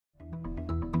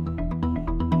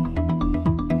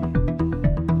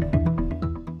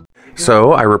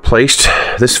So I replaced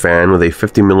this fan with a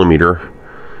 50mm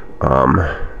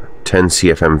 10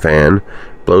 CFM fan.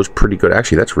 Blows pretty good.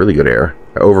 Actually, that's really good air.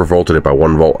 I overvolted it by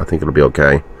 1 volt. I think it'll be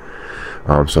okay.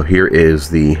 So here is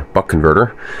the buck converter,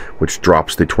 which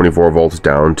drops the 24 volts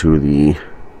down to the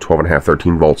 12.5,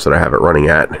 13 volts that I have it running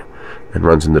at, and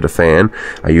runs into the fan.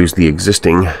 I use the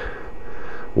existing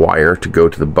wire to go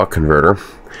to the buck converter,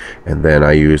 and then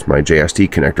I use my JST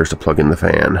connectors to plug in the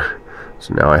fan.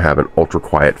 So now I have an ultra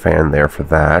quiet fan there for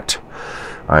that.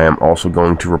 I am also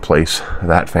going to replace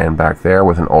that fan back there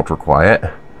with an ultra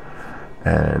quiet,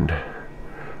 and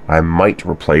I might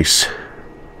replace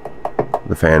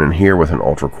the fan in here with an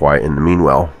ultra quiet in the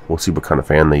meanwhile. We'll see what kind of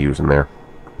fan they use in there.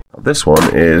 This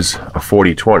one is a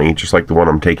 4020, just like the one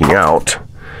I'm taking out,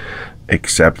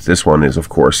 except this one is of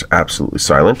course absolutely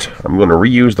silent. I'm going to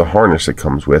reuse the harness it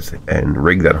comes with and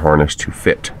rig that harness to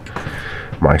fit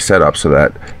my setup so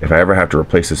that if I ever have to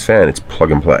replace this fan, it's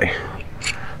plug and play.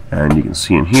 And you can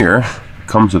see in here, it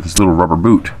comes with this little rubber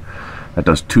boot that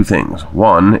does 2 things.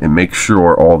 One, it makes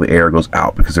sure all the air goes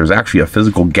out, because there's actually a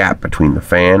physical gap between the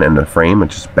fan and the frame,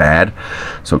 which is bad.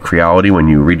 So Creality, when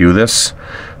you redo this,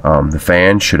 the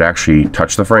fan should actually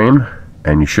touch the frame,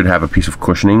 and you should have a piece of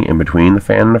cushioning in between the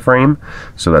fan and the frame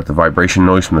so that the vibration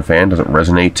noise from the fan doesn't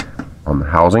resonate on the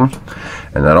housing.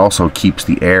 And that also keeps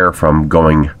the air from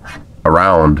going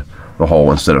around the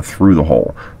hole instead of through the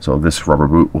hole. So this rubber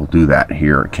boot will do that.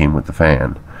 Here it came with the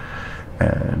fan.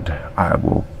 And I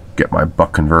will get my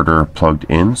buck converter plugged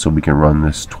in so we can run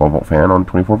this 12 volt fan on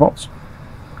 24 volts.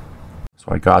 So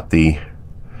I got the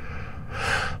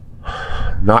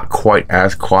not quite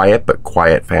as quiet but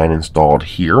quiet fan installed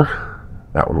here.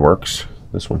 That one works.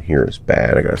 This one here is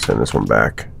bad. I gotta send this one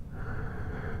back.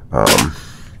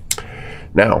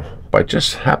 Now, by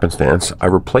just happenstance, I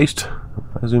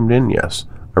zoomed in, yes.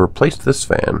 I replaced this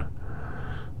fan.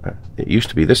 It used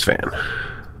to be this fan.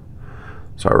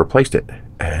 So I replaced it,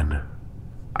 and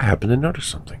I happened to notice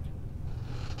something.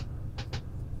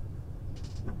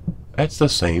 That's the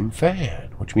same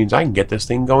fan, which means I can get this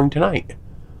thing going tonight.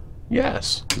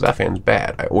 Yes, because that fan's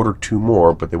bad. I ordered 2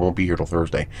 more, but they won't be here till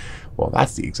Thursday. Well,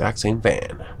 that's the exact same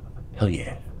fan. Hell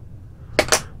yeah.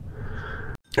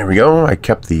 There we go. I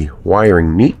kept the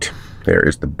wiring neat. There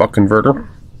is the buck converter.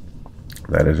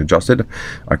 That is adjusted.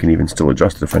 I can even still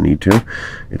adjust it if I need to.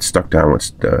 It's stuck down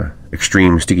with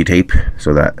extreme sticky tape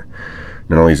so that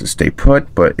not only does it stay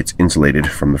put, but it's insulated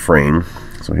from the frame.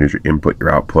 So here's your input,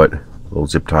 your output. A little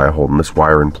zip tie holding this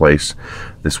wire in place.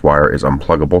 This wire is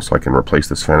unpluggable, so I can replace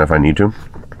this fan if I need to.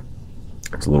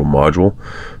 It's a little module,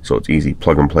 so it's easy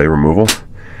plug and play removal.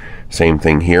 Same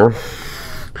thing here.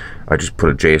 I just put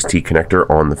a JST connector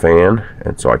on the fan,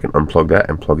 and so I can unplug that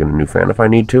and plug in a new fan if I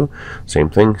need to. Same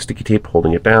thing, sticky tape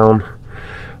holding it down.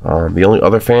 The only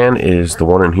other fan is the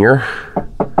one in here.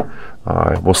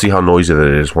 We'll see how noisy that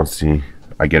is once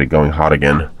I get it going hot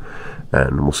again,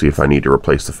 and we'll see if I need to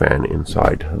replace the fan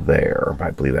inside there.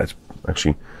 I believe that's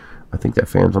actually, I think that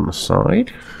fan's on the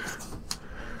side.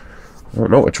 Oh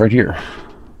no, it's right here.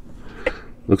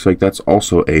 Looks like that's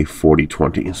also a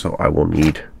 4020, so I will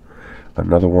need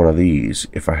another one of these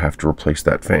if I have to replace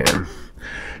that fan.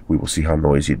 We will see how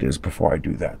noisy it is before I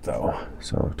do that though.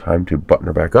 So time to button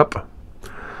her back up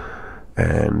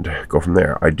and go from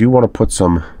there. I do want to put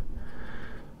some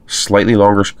slightly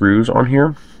longer screws on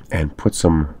here and put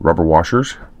some rubber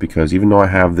washers, because even though I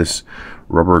have this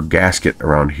rubber gasket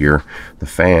around here, the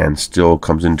fan still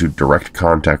comes into direct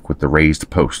contact with the raised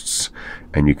posts,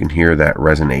 and you can hear that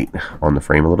resonate on the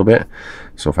frame a little bit.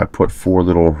 So if I put 4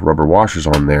 little rubber washers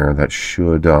on there, that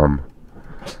should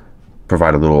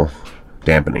provide a little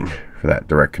dampening for that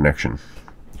direct connection.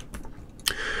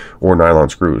 Or nylon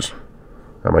screws.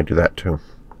 I might do that too.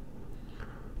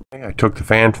 I took the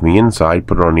fan from the inside,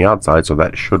 put it on the outside, so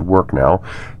that should work now,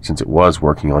 since it was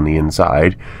working on the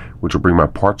inside, which will bring my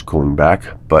parts cooling back.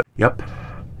 But yep,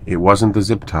 it wasn't the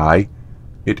zip tie,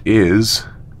 it is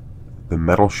the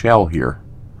metal shell here.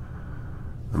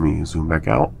 Let me zoom back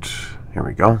out. Here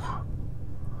we go.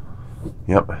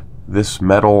 Yep, this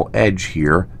metal edge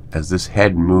here, as this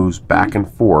head moves back and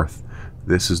forth,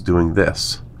 this is doing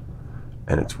this,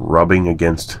 and it's rubbing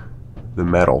against the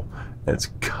metal, and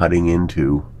it's cutting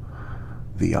into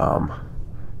the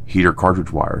heater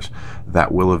cartridge wires.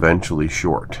 That will eventually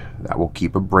short. That will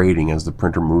keep abrading as the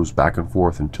printer moves back and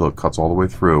forth until it cuts all the way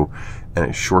through, and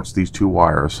it shorts these 2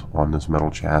 wires on this metal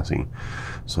chassis.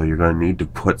 So you're going to need to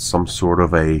put some sort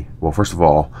of a, well, first of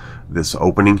all, this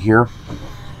opening here,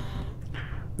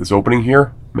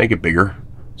 make it bigger.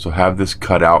 So have this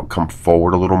cut out come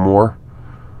forward a little more,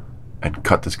 and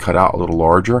cut this cut out a little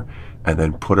larger, and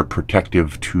then put a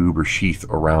protective tube or sheath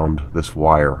around this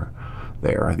wire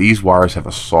there. These wires have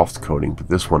a soft coating, but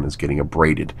this one is getting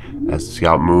abraded. See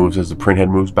how it moves as the printhead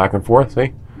moves back and forth,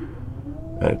 see?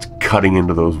 And it's cutting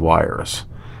into those wires.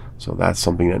 So that's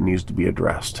something that needs to be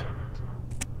addressed.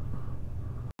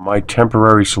 My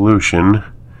temporary solution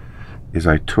is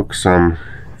I took some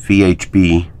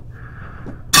VHB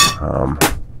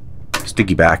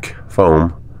sticky back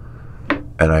foam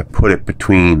and I put it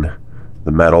between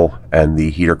the metal and the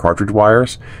heater cartridge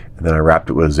wires, and then I wrapped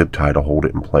it with a zip tie to hold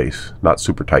it in place. Not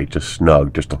super tight, just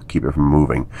snug, just to keep it from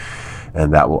moving.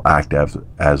 And that will act as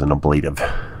an ablative.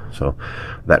 So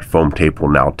that foam tape will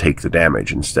now take the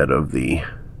damage instead of the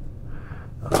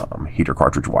heater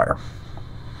cartridge wire.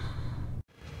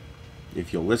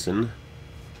 If you'll listen,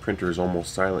 printer is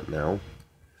almost silent now.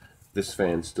 This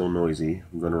fan's still noisy.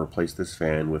 I'm going to replace this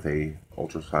fan with a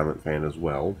ultra silent fan as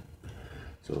well.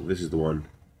 So this is the one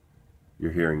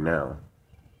you're hearing now.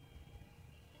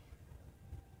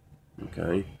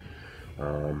 Okay.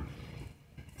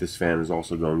 This fan is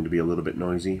also going to be a little bit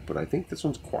noisy, but I think this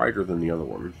one's quieter than the other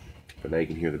one. But now you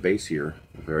can hear the bass here,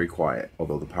 very quiet,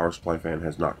 although the power supply fan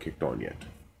has not kicked on yet.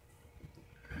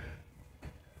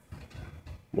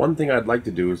 One thing I'd like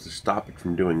to do is to stop it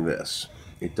from doing this.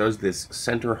 It does this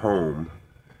center home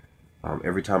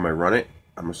every time I run it.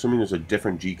 I'm assuming there's a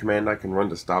different G command I can run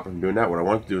to stop it from doing that. What I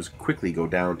want to do is quickly go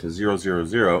down to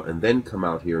 000 and then come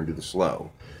out here and do the slow.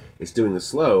 It's doing the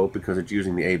slow because it's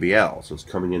using the ABL, so it's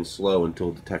coming in slow until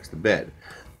it detects the bed.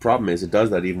 The problem is it does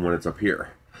that even when it's up here.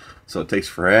 So it takes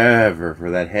forever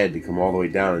for that head to come all the way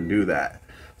down and do that.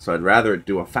 So I'd rather it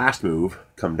do a fast move,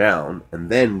 come down, and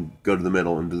then go to the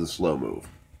middle and do the slow move.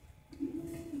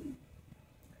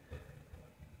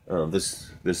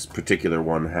 This particular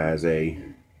one has a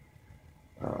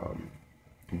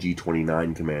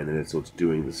G29 command in it, so it's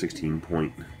doing the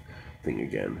 16-point thing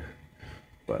again.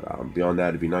 But beyond that,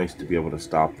 it'd be nice to be able to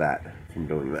stop that from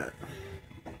doing that.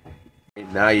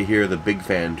 Now you hear the big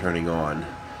fan turning on.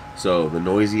 So the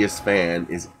noisiest fan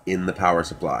is in the power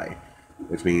supply,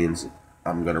 which means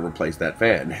I'm going to replace that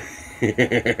fan.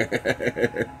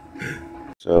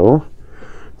 So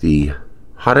the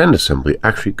hot end assembly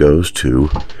actually goes to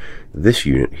this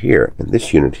unit here, and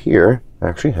this unit here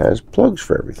actually has plugs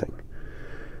for everything.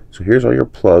 So here's all your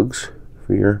plugs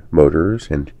for your motors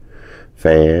and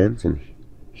fans and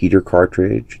heater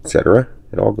cartridge, etc.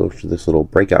 It all goes to this little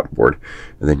breakout board,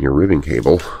 and then your ribbon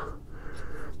cable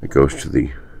that goes to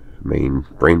the main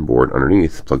brain board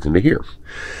underneath plugs into here.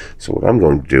 So what I'm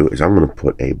going to do is I'm going to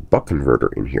put a buck converter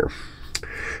in here,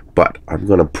 but I'm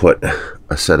going to put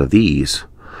a set of these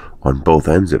on both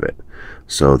ends of it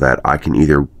so that I can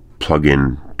either plug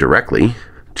in directly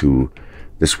to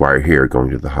this wire here going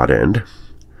to the hot end,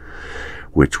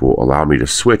 which will allow me to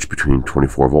switch between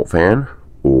 24 volt fan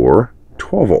or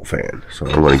 12 volt fan. So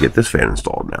I'm going to get this fan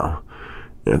installed now.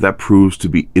 And if that proves to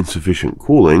be insufficient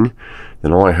cooling,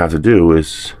 then all I have to do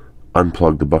is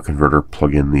unplug the buck converter,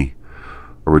 plug in the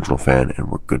original fan, and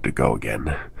we're good to go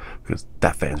again, because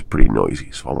that fan's pretty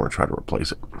noisy, so I want to try to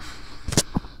replace it.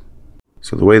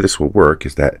 So the way this will work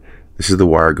is that this is the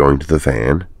wire going to the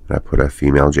fan, and I put a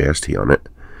female JST on it,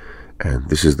 and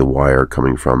this is the wire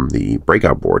coming from the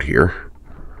breakout board here,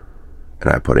 and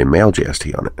I put a male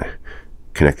JST on it.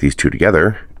 Connect these two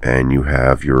together and you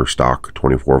have your stock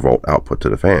 24 volt output to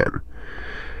the fan.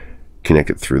 Connect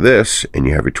it through this and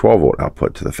you have your 12 volt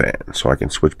output to the fan, so I can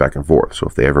switch back and forth. So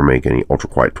if they ever make any ultra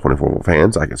quiet 24 volt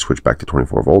fans, I can switch back to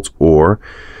 24 volts, or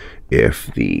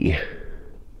if the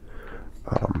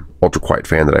ultra quiet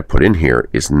fan that I put in here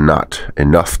is not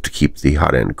enough to keep the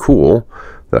hot end cool,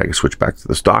 then I can switch back to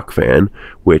the stock fan,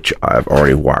 which I've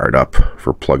already wired up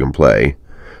for plug and play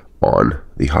on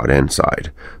the hot end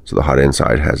side. So the hot end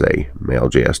side has a male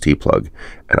JST plug,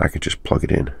 and I could just plug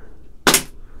it in.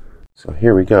 So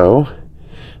here we go.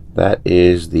 That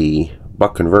is the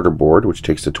buck converter board, which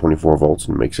takes the 24 volts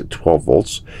and makes it 12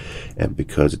 volts. And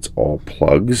because it's all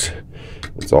plugs,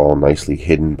 it's all nicely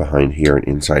hidden behind here and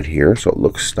inside here, so it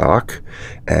looks stock.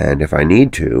 And if I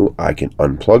need to, I can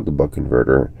unplug the buck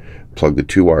converter, plug the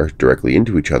two wires directly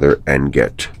into each other, and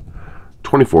get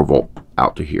 24 volt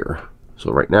out to here.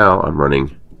 So right now I'm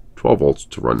running 12 volts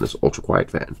to run this ultra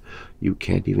quiet fan. You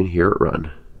can't even hear it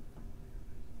run.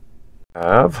 I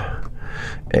have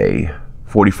a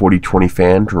 40-40-20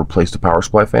 fan to replace the power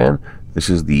supply fan. This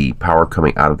is the power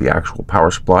coming out of the actual power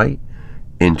supply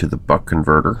into the buck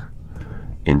converter,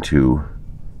 into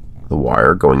the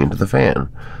wire going into the fan.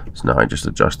 So now I just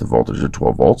adjust the voltage to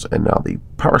 12 volts, and now the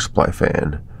power supply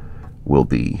fan will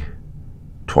be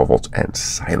 12 volts and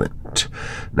silent.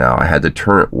 Now I had to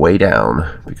turn it way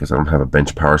down because I don't have a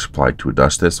bench power supply to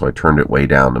adjust this, so I turned it way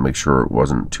down to make sure it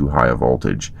wasn't too high a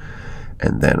voltage.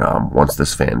 And then once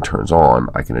this fan turns on,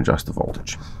 I can adjust the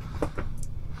voltage.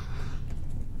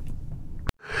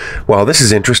 Well, this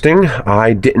is interesting.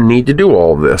 I didn't need to do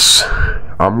all of this.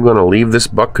 I'm going to leave this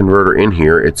buck converter in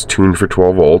here. It's tuned for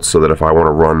 12 volts so that if I want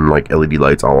to run like LED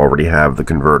lights, I'll already have the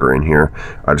converter in here.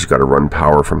 I just got to run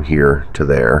power from here to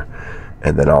there,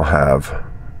 and then I'll have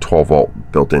 12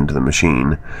 volt built into the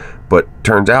machine. But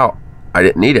turns out I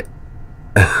didn't need it.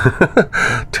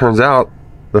 Turns out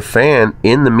the fan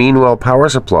in the Meanwell power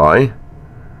supply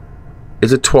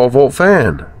is a 12 volt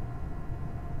fan.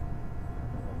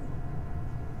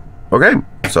 Okay,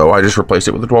 so I just replaced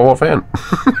it with a 12 volt fan.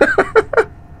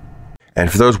 And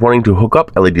for those wanting to hook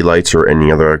up LED lights or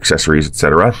any other accessories,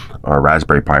 etc., or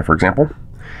Raspberry Pi, for example,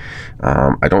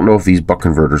 I don't know if these buck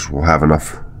converters will have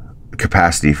enough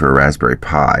capacity for a Raspberry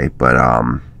Pi, but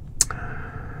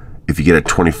if you get a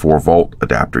 24 volt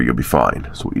adapter, you'll be fine.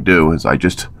 So what you do is I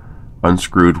just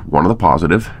unscrewed one of the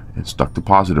positive and stuck the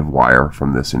positive wire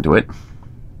from this into it.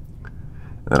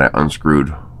 And then I unscrewed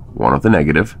one of the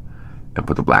negative and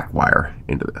put the black wire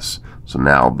into this. So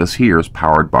now this here is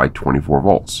powered by 24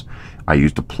 volts. I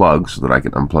used a plug so that I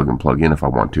can unplug and plug in if I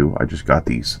want to. I just got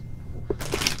these,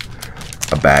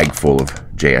 a bag full of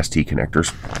JST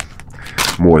connectors.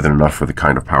 More than enough for the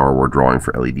kind of power we're drawing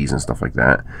for LEDs and stuff like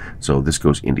that. So this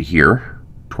goes into here,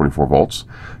 24 volts.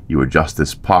 You adjust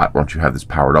this pot. Once you have this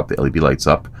powered up, the LED lights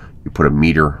up. You put a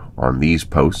meter on these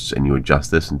posts and you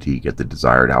adjust this until you get the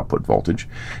desired output voltage.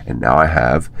 And now I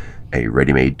have a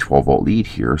ready-made 12 volt lead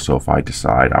here. So if I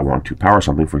decide I want to power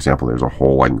something, for example, there's a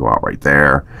hole, I can go out right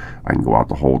there. I can go out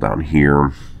the hole down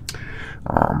here.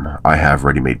 I have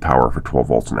ready-made power for 12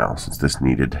 volts now. Since this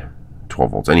needed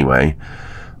 12 volts anyway,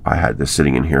 I had this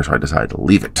sitting in here, so I decided to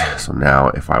leave it. So now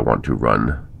if I want to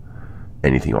run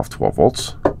anything off 12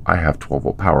 volts, I have 12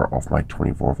 volt power off my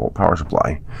 24 volt power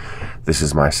supply. This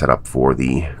is my setup for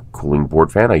the cooling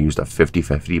board fan. I used a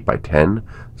 50-50 by 10,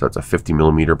 so it's a 50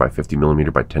 millimeter by 50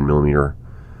 millimeter by 10 millimeter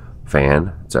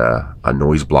fan. It's a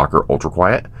noise blocker, ultra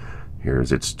quiet.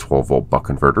 Here's its 12 volt buck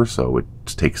converter, so it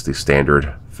takes the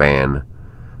standard fan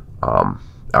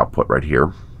output right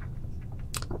here,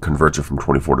 converts it from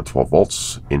 24 to 12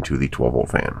 volts into the 12 volt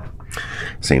fan.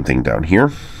 Same thing down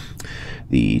here.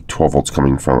 The 12 volts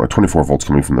coming from, 24 volts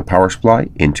coming from the power supply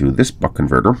into this buck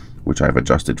converter, which I've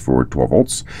adjusted for 12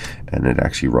 volts, and it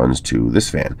actually runs to this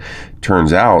fan.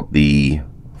 Turns out the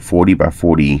 40 by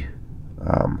 40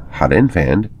 hot end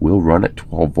fan will run at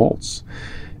 12 volts,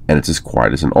 and it's as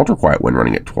quiet as an ultra quiet when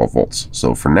running at 12 volts.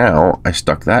 So for now, I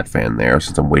stuck that fan there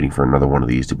since I'm waiting for another one of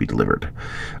these to be delivered.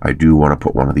 I do want to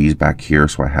put one of these back here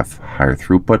so I have higher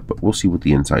throughput, but we'll see what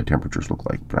the inside temperatures look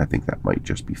like. But I think that might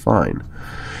just be fine.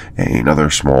 Another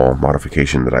small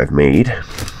modification that I've made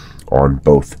on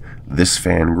both this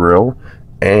fan grill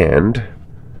and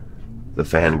the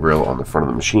fan grill on the front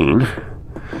of the machine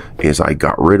is I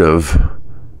got rid of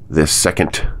this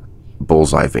second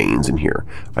bullseye vanes in here.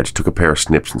 I just took a pair of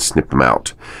snips and snipped them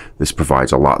out. This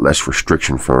provides a lot less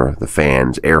restriction for the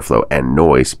fan's airflow and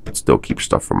noise, but still keeps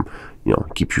stuff from,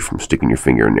 keeps you from sticking your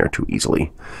finger in there too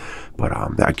easily.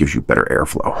 But that gives you better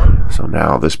airflow. So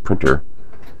now this printer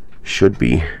should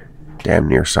be damn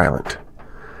near silent.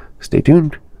 Stay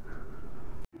tuned.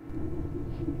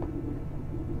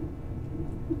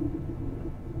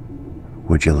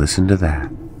 Would you listen to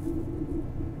that?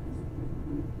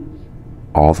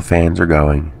 All the fans are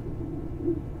going,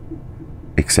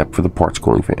 except for the parts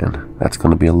cooling fan. That's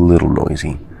going to be a little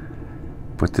noisy,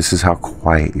 but this is how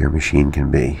quiet your machine can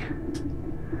be.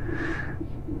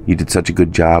 You did such a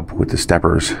good job with the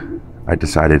steppers, I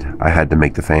decided I had to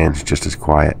make the fans just as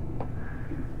quiet.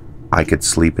 I could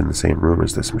sleep in the same room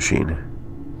as this machine.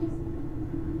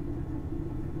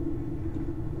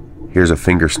 Here's a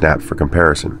finger snap for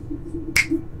comparison.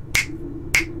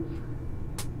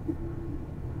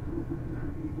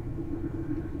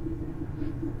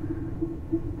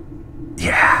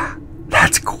 Yeah,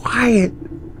 that's quiet.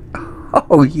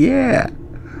 Oh yeah.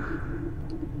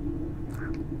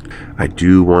 I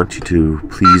do want you to,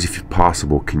 please, if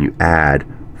possible, can you add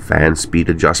fan speed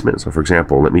adjustment? So for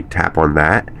example, let me tap on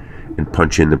that and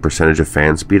punch in the percentage of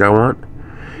fan speed I want,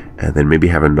 and then maybe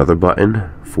have another button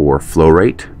for flow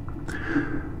rate.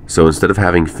 So instead of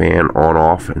having fan on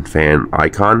off and fan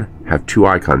icon, have two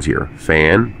icons here.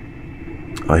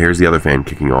 Fan, here's the other fan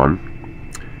kicking on.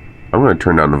 I'm going to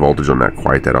turn down the voltage on that,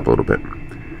 quiet that up a little bit.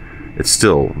 It's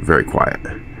still very quiet.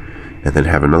 And then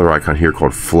have another icon here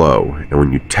called flow. And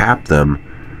when you tap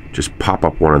them, just pop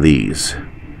up one of these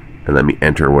and let me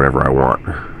enter whatever I want.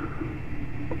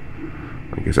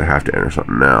 I guess I have to enter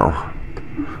something now.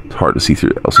 It's hard to see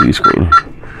through the LCD screen.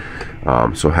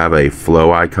 So have a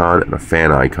flow icon and a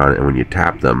fan icon, and when you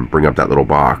tap them, bring up that little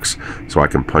box so I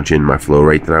can punch in my flow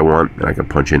rate that I want, and I can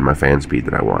punch in my fan speed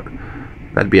that I want.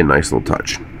 That'd be a nice little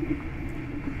touch.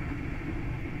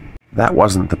 That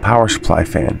wasn't the power supply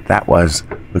fan, that was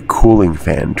the cooling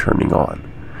fan turning on.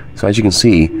 So as you can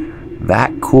see,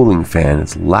 that cooling fan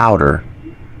is louder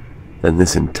than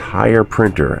this entire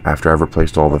printer after I've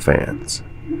replaced all the fans.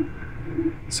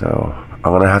 So I'm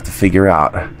gonna have to figure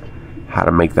out how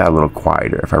to make that a little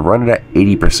quieter. If I run it at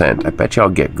 80%, I bet you I'll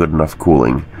get good enough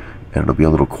cooling and it'll be a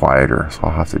little quieter, so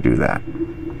I'll have to do that.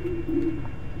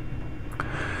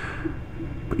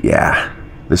 But yeah,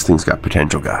 this thing's got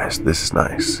potential, guys. This is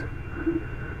nice.